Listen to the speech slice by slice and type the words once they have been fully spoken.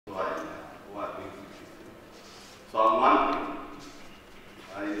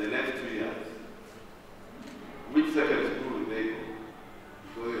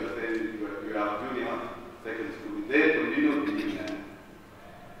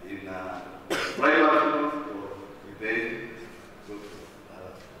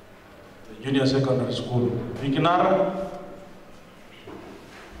Junior Secondary School. Vikinar.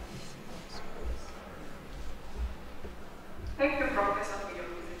 Thank you, Professor, for your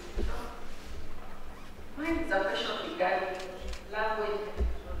presentation. Mine is a question regarding language and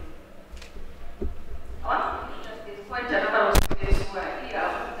technology. I want to mention that there's quite a number of students who are here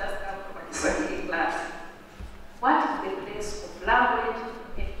who just come from a Kiswahili class. What is the place of language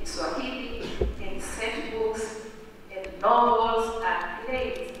in Kiswahili, in set books, in novels, and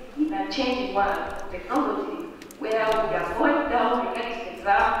plays in a changing world of technology, where we are going down the next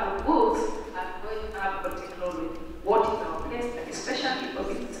exam of books and going up for technology? What is our place, and especially for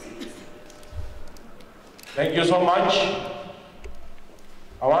business students? Thank you so much.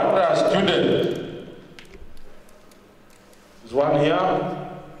 I want a student. There's one here.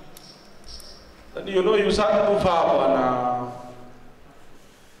 And you know, you sat too far on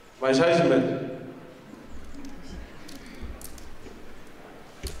my size mate.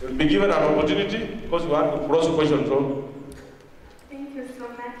 You'll be given an opportunity because you want to cross questions. So. Thank you so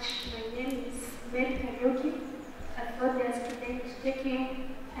much. My name is Mary Kariuki. I thought they are students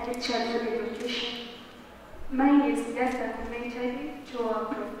taking a lecture on education. Mine is just a commentary to our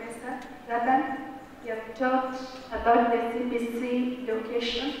professor, Raban. You have talked about the CBC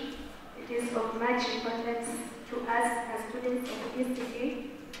education. It is of much importance to us as students of ECD,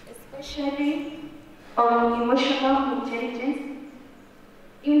 especially on emotional intelligence,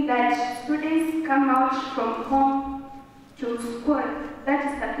 in that students come out from home to school. That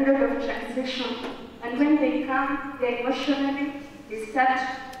is a period of transition. And when they come, they are emotionally disturbed.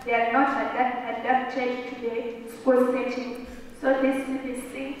 They are not adapted to the school setting. So this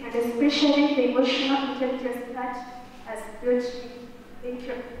CBC, and especially the emotional intelligence part, has built me. Thank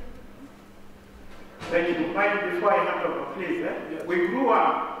you. Thank you. Mike, before I hand over, please. Yes. We grew up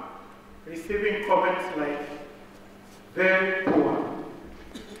receiving comments like very poor,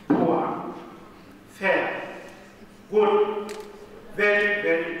 fair, good, very,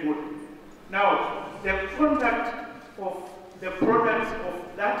 very good. Now, the products of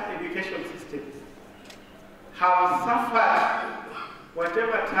that education system have suffered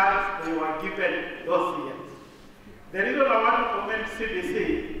whatever task they were given those years. The reason I want to comment CBC,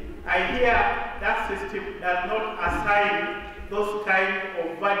 I hear that system does not assign those kind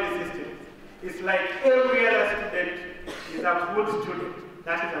of value systems. It's like every other student is a good student.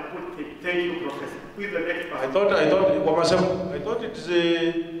 That is a good thing. Thank you, Professor. Who is the next person? I thought it's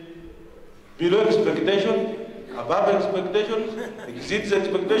below expectation, above expectations, exceeds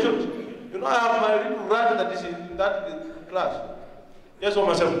expectations. You know, I have my little rat that is in that class. Yes, or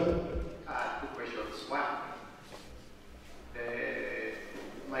myself? Two questions. One,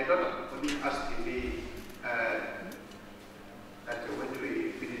 my daughter asked me that when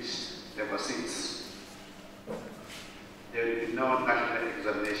we finish level 6, there will be no national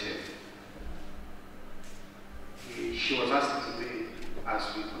examination. She was asking me as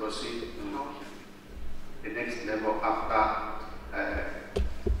we proceed to the next level after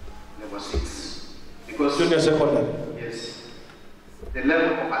level 6. Because junior secondary. Yes. The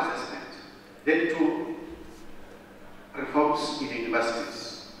level of assessment. Then two reforms in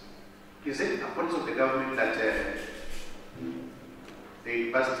universities. Is it a policy of the government that the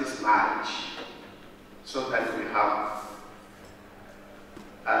universities merge so that we have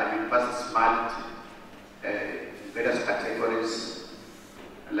universities merged various categories,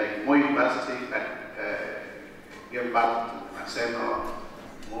 like more university can give back to Maseno,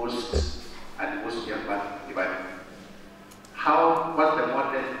 most, and most give back to Kibabii. What's the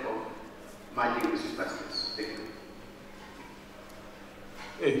model of merging these universities? Thank you.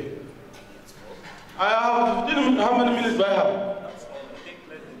 Hey. I have, how many minutes do I have?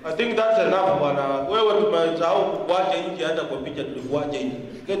 I think that's enough, bwana. Wewe tumesahau kuacha nje hata kwa picha tulikuacha nje.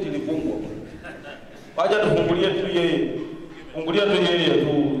 Keti ilifungwa. Wacha tufungulie tu yeye. Fungulia tu yeye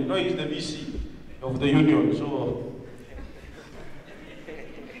tu. You know, he's the VC of the union, so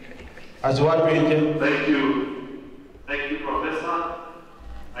as what we intend. Thank you. Thank you, Professor.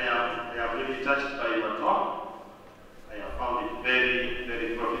 I am really touched by your talk. I have found it very,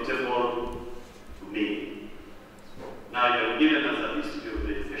 very profitable to me. Now you have given us a history of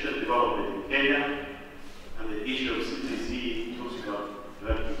education development in Kenya, and the issue of CTC talks about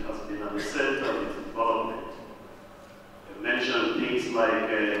development has been at the center of its development. You mentioned things like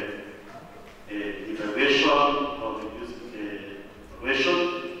innovation or reducing innovation,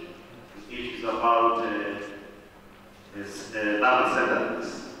 issues about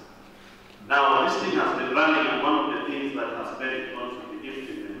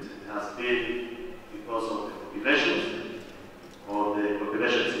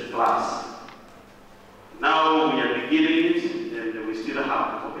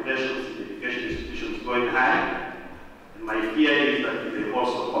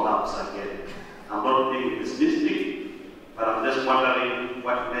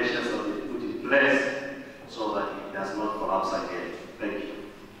what measures have been put in place so that it does not collapse again. Thank you.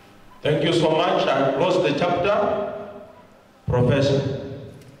 Thank you so much. I close the chapter. Professor,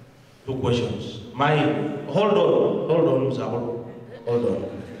 2 questions. Mine, hold on, Mr. Hold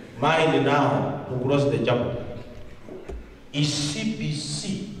on. Mine now to close the chapter. Is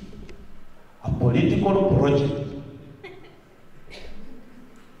CBC a political project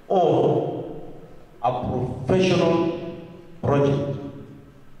or a professional project,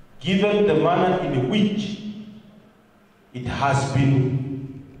 given the manner in which it has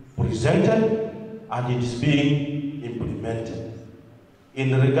been presented and it is being implemented?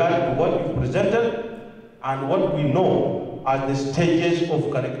 In regard to what you presented and what we know as the stages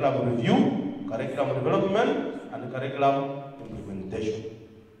of curriculum review, curriculum development, and curriculum implementation.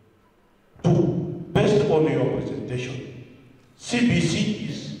 2, based on your presentation, CBC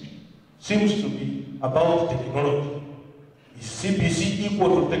seems to be about technology. Is CBC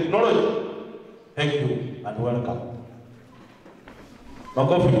equal to technology? Thank you and welcome.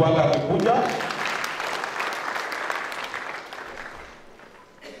 Makofi kwaka akikuja.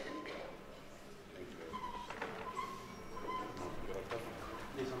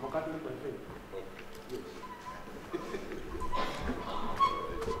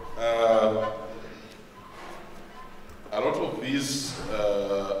 A lot of these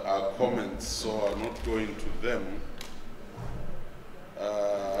are comments, so I'm not going to them.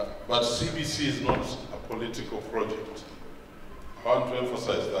 But CBC is not a political project. I want to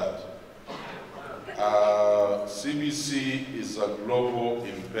emphasize that. CBC is a global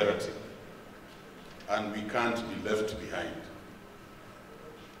imperative, and we can't be left behind.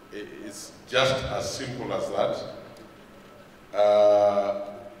 It's just as simple as that.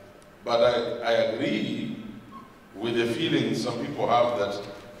 But I agree with the feeling some people have that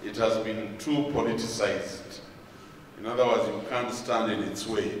it has been too politicized. In other words, you can't stand in its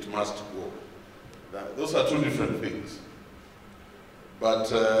way, it must go. Those are 2 different things.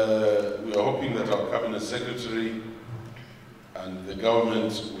 But we are hoping that our cabinet secretary and the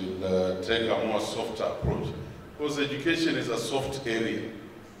government will take a more softer approach. Because education is a soft area.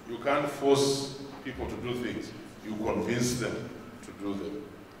 You can't force people to do things. You convince them to do them.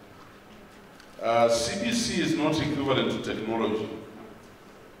 CBC is not equivalent to technology,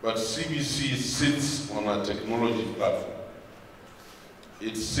 but CBC sits on a technology platform.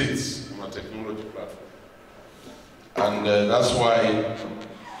 It sits on a technology platform. And that's why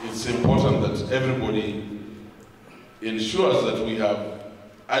it's important that everybody ensures that we have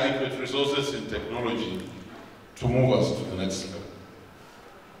adequate resources in technology to move us to the next level.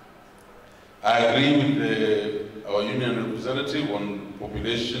 I agree with our union representative on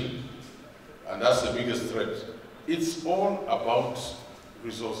population, and that's the biggest threat. It's all about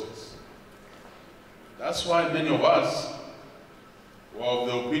resources. That's why many of us were of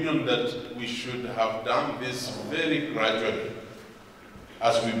the opinion that we should have done this very gradually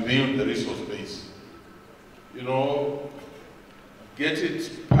as we build the resource base. You know, get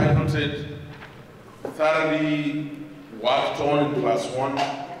it piloted, thoroughly worked on in class 1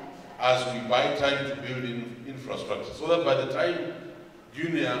 as we buy time to build infrastructure, so that by the time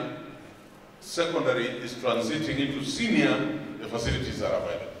junior secondary is transiting into senior, the facilities are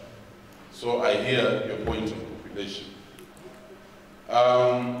available. So I hear your point on population.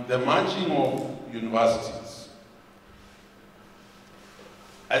 The merging of universities.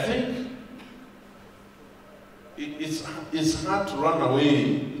 I think it's hard to run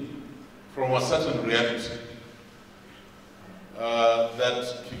away from a certain reality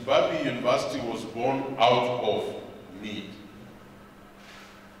that Kibabii University was born out of need.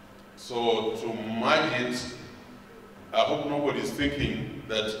 So to merge it, I hope nobody is thinking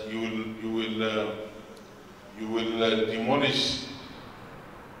that you will demolish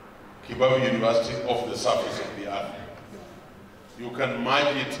Kibabii University off the surface of the earth. You can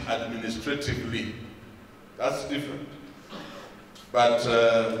merge it administratively. That's different. But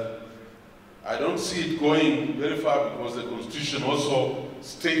I don't see it going very far, because the Constitution also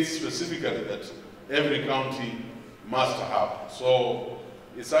states specifically that every county must have. So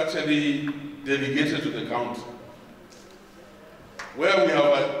it's actually delegated to the county. Where we have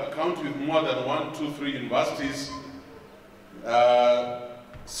a county with more than 1, 2, 3 universities,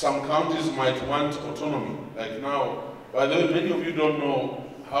 some counties might want autonomy. Like now, by the way, many of you don't know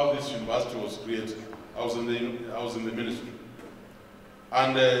how this university was created. I was in the ministry.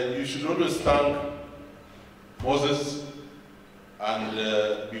 And you should always thank Moses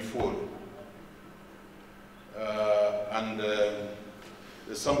and before.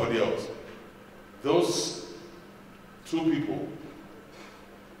 There's somebody else. Those 2 people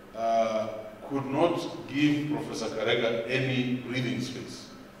could not give Professor Karega any breathing space.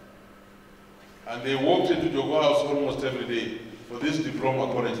 And they walked into Jogo House almost every day for this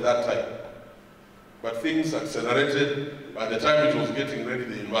diploma college that time. But things accelerated. By the time it was getting ready,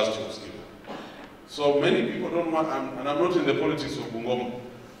 the university was given. So many people don't want, and I'm not in the politics of Bungoma,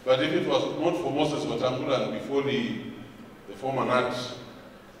 but if it was not for Moses Wetangula and before the former Nat,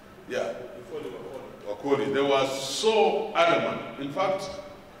 before Wakoli, they were so adamant, in fact,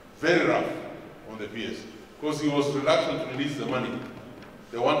 very rough on the PS, because he was reluctant to release the money,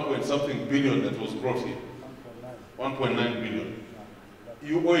 the 1 point something billion that was brought here, 1.9 billion.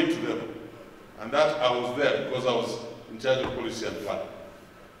 You owe it to them. And that I was there because I was in charge of policy and plan.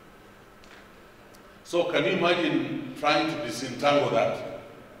 So can you imagine trying to disentangle that?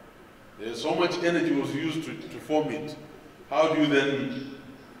 There's so much energy was used to form it. How do you then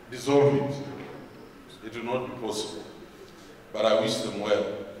dissolve it? It will not be possible. But I wish them well.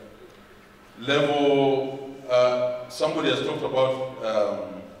 Level, somebody has talked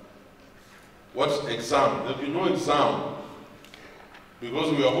about what exam. There will be no exam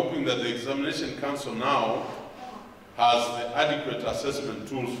because we are hoping that the examination council now has the adequate assessment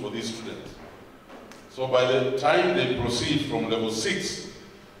tools for these students. So by the time they proceed from level 6,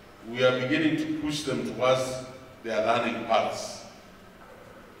 we are beginning to push them towards their learning paths.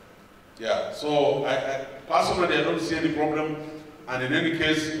 Yeah, so I personally, I don't see any problem, and in any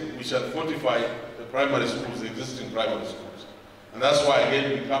case, we shall fortify the primary schools, the existing primary schools. And that's why,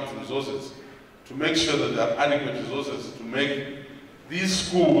 again, we come to resources, to make sure that there are adequate resources to make these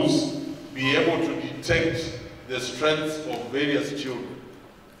schools be able to detect the strengths of various children.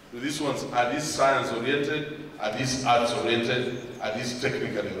 So these ones, are these science-oriented? Are these arts-oriented? Are these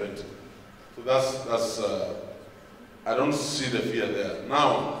technically oriented? So that's I don't see the fear there.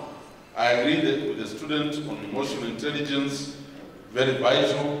 Now, I agree that with the student on emotional intelligence, very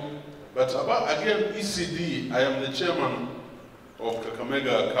vital. But about, again, ECD, I am the chairman of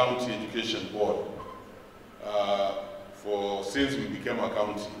Kakamega County Education Board. Since we became a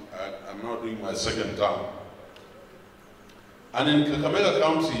county, I'm now doing my second term. And in Kakamega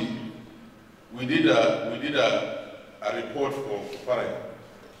County, we did a report for Paranya.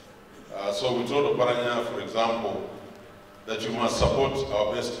 So we told Paranya, for example, that you must support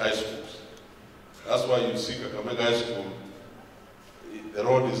our best high schools. That's why you see Kakamega High School, the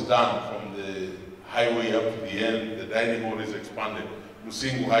road is done from the highway up to the end, the dining hall is expanded,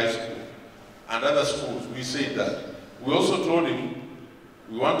 Musingu High School, and other schools. We say that. We also told him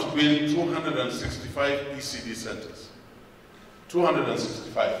we want to build 265 ECD centers.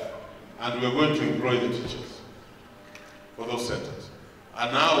 265. And we're going to employ the teachers for those centers.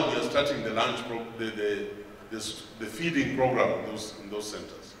 And now we are starting the lunch the feeding program in those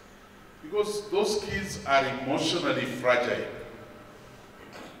centers. Because those kids are emotionally fragile.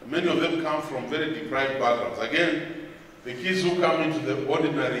 Many of them come from very deprived backgrounds. Again, the kids who come into the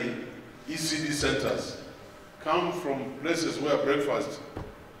ordinary ECD centers come from places where breakfast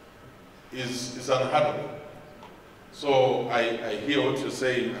is unheard of. So I hear what you're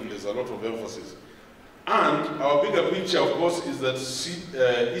saying, and there's a lot of emphasis. And our bigger picture, of course, is that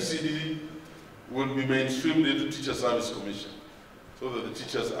ECD will be mainstreamed into Teacher Service Commission, so that the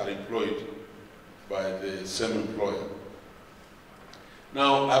teachers are employed by the same employer.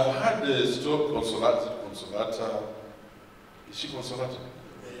 Now, I've had the store Consolata, is she Consolata?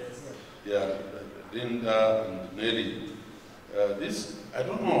 Yes. Yeah, Linda and Nelly. I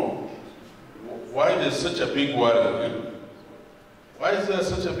don't know why there's such a big worry. Why is there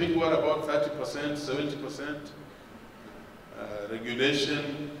such a big worry about 30%, 70%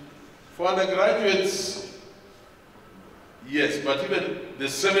 regulation? For undergraduates, yes, but even the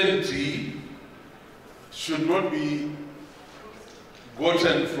 70 should not be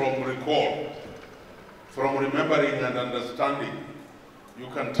gotten from recall, from remembering and understanding. You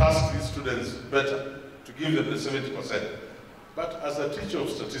can task these students better to give them the 70%. But as a teacher of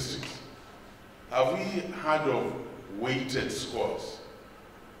statistics, have we heard of weighted scores?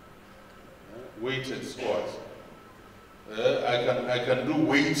 Weighted scores. I can do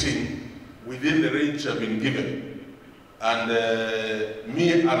weighting within the range I've been given. And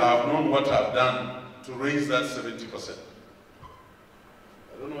I'll have known what I've done to raise that 70%.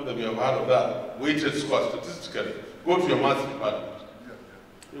 I don't know whether we have heard of that. Weighted scores, statistically. Go to your maths department.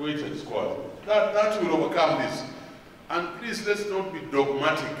 Weighted scores. That will overcome this. And please, let's not be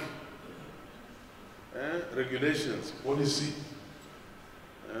dogmatic. Regulations, policy.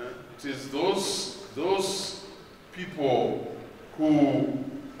 It is those people who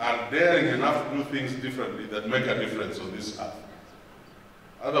are daring enough to do things differently that make a difference on this earth.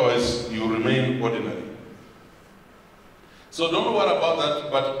 Otherwise, you remain ordinary. So don't worry about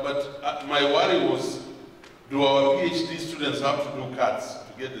that, but my worry was Do our PhD students have to do CATs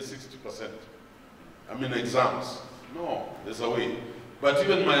to get the 60%? I mean exams? No, there's a way. But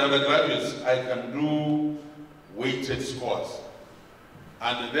even my undergraduates, I can do weighted scores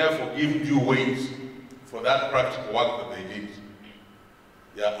and therefore give due weight for that practical work that they did.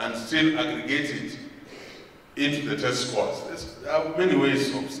 Yeah, and still aggregate it into the test scores. There are many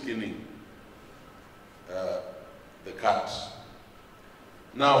ways of skinning the cat.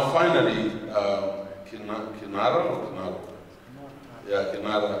 Now, finally, Kinara. Yeah,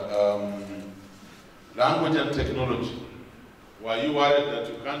 Kinara. Language and technology. Were you worried that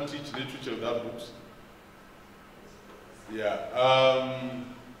you can't teach literature without books? Yeah.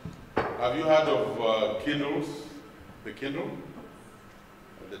 Have you heard of Kindles? The Kindle?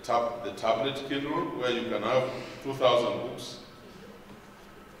 The tablet Kindle, where you can have 2,000 books.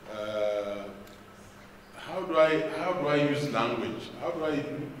 How do I use language? How do I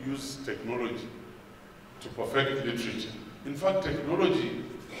use technology to perfect literature? In fact, technology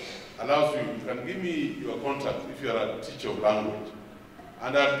allows you can give me your contact if you are a teacher of language,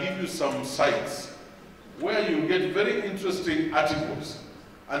 and I'll give you some sites where you get very interesting articles,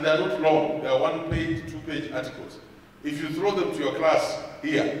 and they're not long, they're 1-page, 2-page articles. If you throw them to your class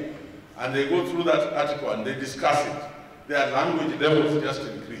here, and they go through that article and they discuss it, their language levels just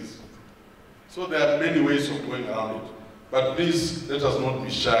increase. So there are many ways of going around it. But please, let us not be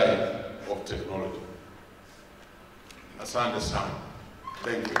shy of technology. Asante-san.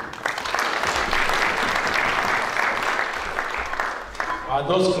 Thank you. Are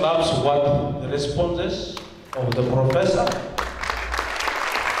those clubs what the responses of the professor?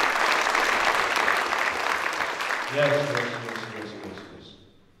 Yes.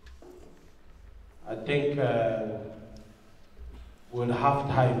 I think we'll have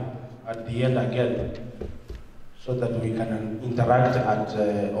time at the end again so that we can interact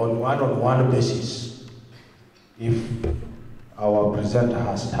on one-on-one basis if our presenter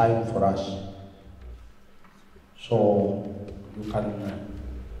has time for us. So you can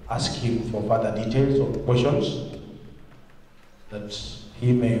ask him for further details or questions that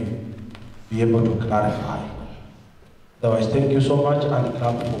he may be able to clarify. Otherwise, thank you so much and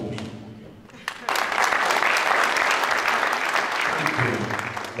clap for me.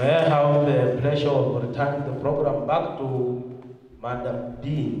 May I have the pleasure of returning the program back to Madam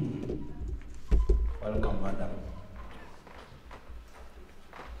Dean. Welcome, Madam.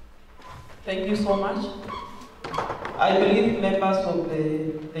 Thank you so much. I believe members of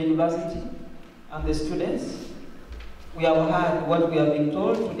the university and the students, we have heard what we have been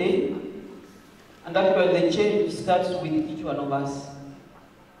told today, and actually the change starts with each one of us.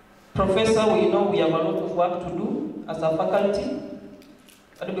 Professor, we know we have a lot of work to do as a faculty,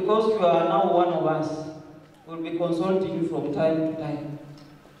 but because you are now one of us, we'll be consulting you from time to time.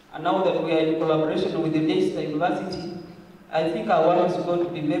 And now that we are in collaboration with the Leicester University, I think our work is going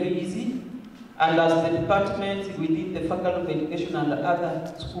to be very easy. And as the department within the Faculty of Education and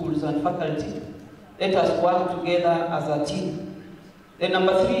other schools and faculty, let us work together as a team. Then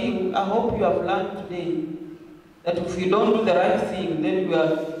number 3, I hope you have learned today that if you don't do the right thing, then you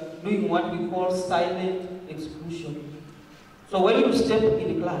are doing what we call silent exclusion. So when you step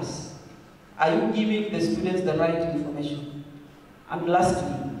in class, are you giving the students the right information? And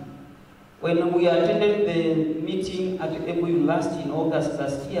lastly, when we attended the meeting at Embu University in August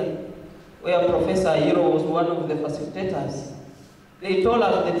last year, where Professor Ayiro was one of the facilitators, they told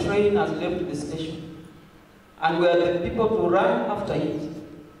us the train has left the station, and we are the people to run after it,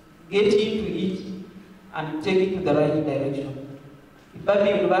 get into it, and take it to the right direction.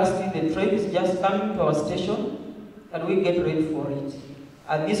 Kibabii University, the train is just coming to our station, and we get ready for it.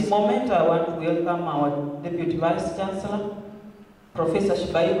 At this moment, I want to welcome our Deputy Vice Chancellor, Professor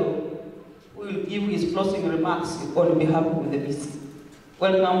Ayiro, who will give his closing remarks on behalf of the BC.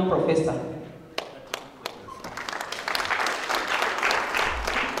 Welcome, Professor.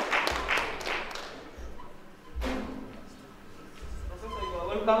 Professor, you are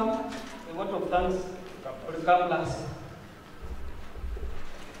welcome. A vote of thanks will come last.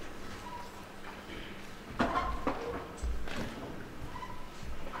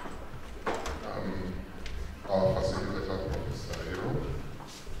 Our facilitator, Professor Ayiro,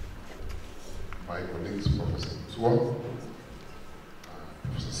 my colleagues, Professor Tua,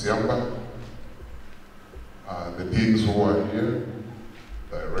 Professor Siamba, the deans who are here,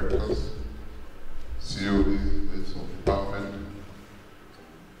 directors, CODs, heads of department,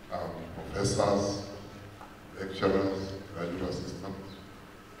 professors, lecturers, graduate assistants,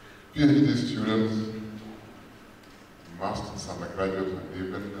 PhD students, masters, undergraduates, and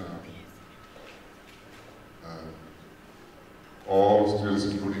even all students,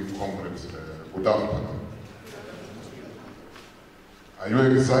 including comrades. Good afternoon.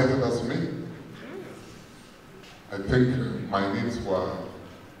 you excited as me? I think my needs were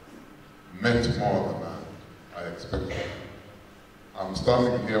met more than I expected. I'm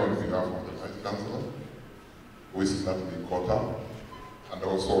standing here on behalf of the Vice Chancellor, who is Natalie Kota, and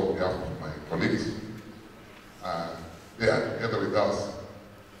also on behalf of my colleagues. They are together with us.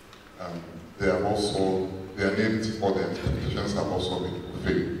 Their needs or their expectations have also been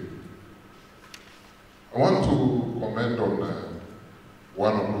fulfilled. I want to comment on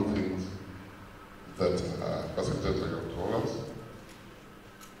one or two things that Facilitator told us.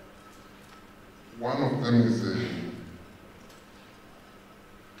 One of them is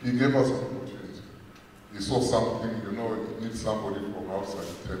he gave us an opportunity. He saw something, you know, you need somebody from outside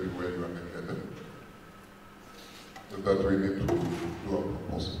to tell you where you are headed. That we need to do a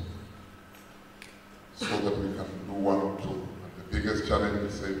proposal so that we can do one or two. And the biggest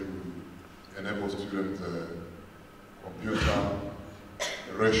challenge is to enable students computer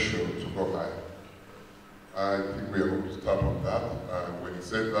ratio to go high. I think we are going to start on that. When he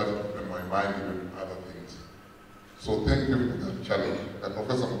said that, it put in my mind even other things. So thank you for that challenge.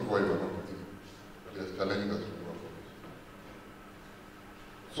 Professor Mutua, you are not with him, but he has challenged us to work on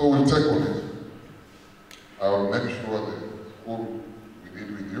it. So we'll take on it. I will make sure the school we did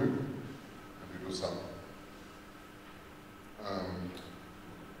with you, and we do something.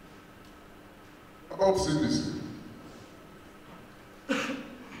 About CBC,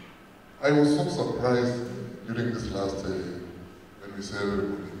 I was so surprised during this last day when we said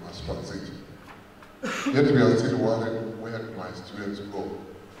everybody must transit. Yet we are still worried, where do my students go?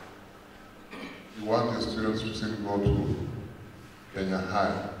 You want your students to still go to Kenya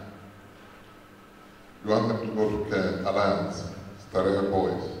High. You want them to go to Alliance, Starehe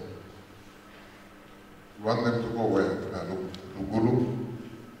Boys. You want them to go where? Lugulu.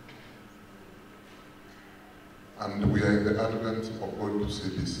 And we are in the advent of going to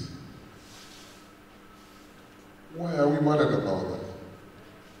CBC. Why are we worried about that?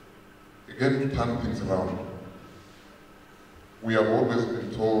 Again, to turn things around. We have always been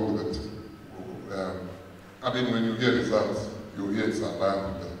told that, when you hear results, you hear it's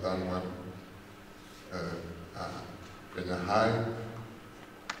Alliance who has done one. Kenya High,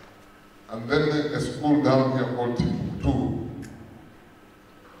 and then a school down here called Timbuktu,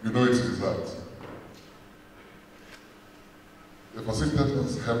 you know its results. The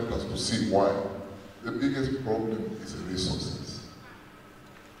facilitators helped us to see why. The biggest problem is resources.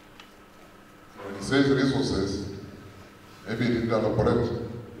 When he says resources, maybe he didn't elaborate.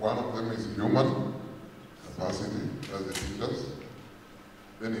 One of them is human capacity, as the teachers,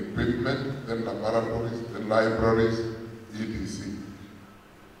 then equipment, then laboratories, then libraries, etc.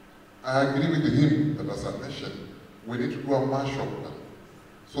 I agree with him that as a nation, we need to do a Marshall Plan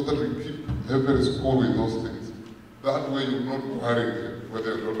so that we keep every school with those things. That way you're not worried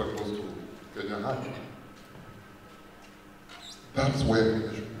whether your daughter goes to Kenya High. That's where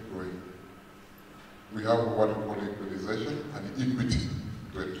we should be going. We have what we call equalization and equity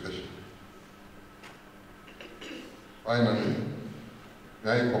to education. Finally,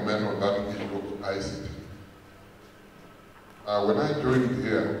 may I comment on that issue of ICT? When I joined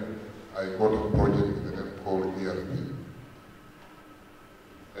here, I got a project with the name called ERP.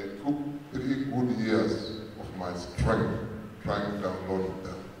 I took 3 good years of my strength trying to download it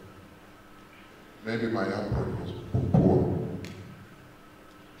down. Maybe my approach was poor.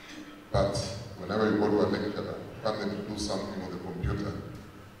 But whenever you go to a lecturer, want them to do something on the computer,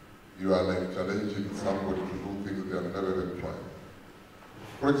 you are like challenging somebody to do things they have never even tried.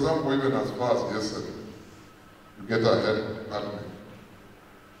 For example, even as far as yesterday, you get ahead department.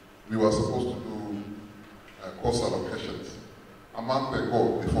 We were supposed to do course allocations a month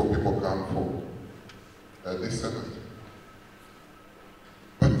ago before people come for this semester.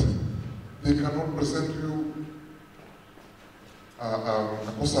 But they cannot present you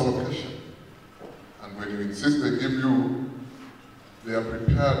a course allocation. And when you insist they give you, they are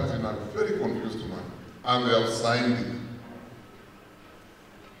prepared in a very confused manner, and they have signed it.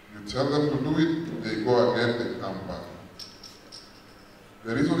 You tell them to do it, they go again, they come back.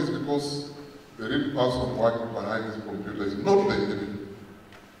 The reason is because the real person working behind this computer is not the enemy.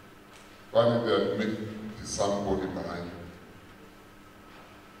 But they admit it is somebody behind it.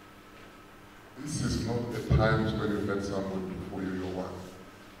 This is not the times when you let someone do for you your work.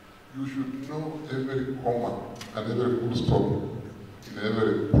 You should know every comma and every full stop in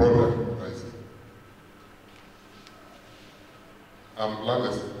every product pricing. I'm glad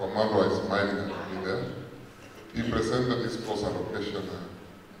that Commander is smiling at me there. He presented this course allocation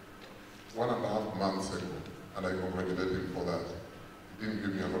 1.5 months ago, and I congratulate him for that. He didn't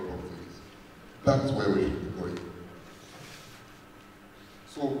give me a lot of things. That's where we should be going.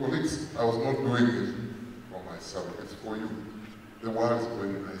 So colleagues, I was not doing it for myself, it's for you. The world is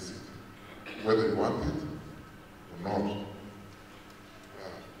going to recognize it, whether you want it or not.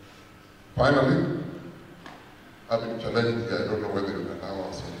 Finally, I've been challenged here, I don't know whether you can allow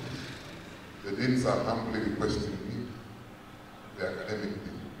us on this. The deans are humbly requesting me, the academic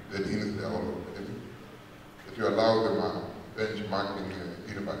dean, the deans, they are all academic, that you allow them benchmarking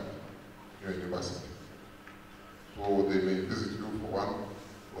in your university. So they may visit you for 1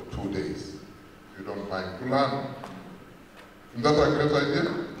 or 2 days, if you don't mind, to learn. Isn't that a great idea?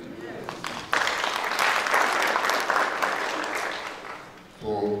 So,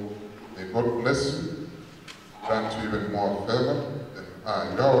 may God bless you, grant you even more favor than I.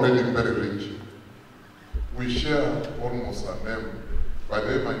 You are already very rich. We share almost a name. By the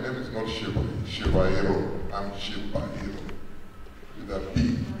way, my name is not Ayiro. I'm Kibabii with a B.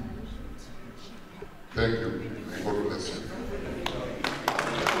 Thank you. May God bless you.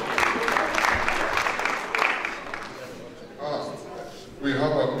 We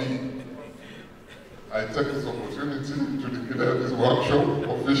have a B. I take this opportunity to declare this workshop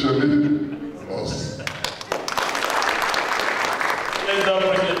officially lost. Let's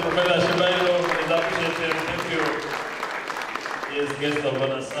appreciate Professor Ayiro. Let's appreciate him. Thank you. Yes, guest of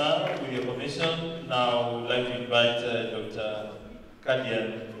honor, sir, with your permission, now we'd like to invite Dr. Kadian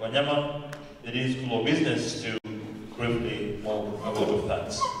Wanyama, the Dean School of Business, to briefly move a vote of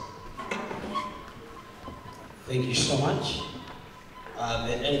thanks. Thank you so much.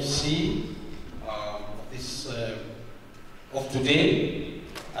 The MC of today,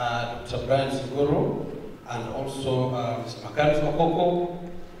 Dr. Brian Sigoro, and also Mr. Makari Makoko.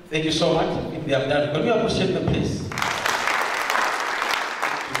 Thank you so much. If they have done, can you appreciate them, please?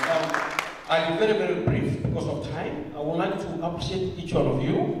 I'll be very, very brief because of time. I would like to appreciate each one of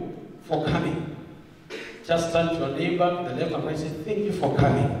you for coming. Just turn to your neighbor to the left and right, say, thank you for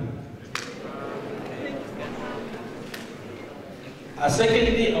coming.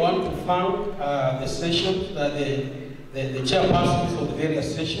 Secondly, I want to thank the sessions, the chairpersons of the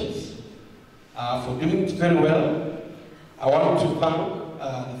various sessions for doing it very well. I want to thank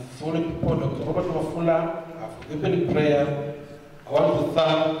the following people, Dr. Robert Mafula, for the opening prayer. I want to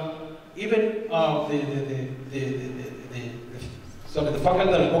thank even the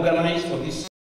faculty that organized for this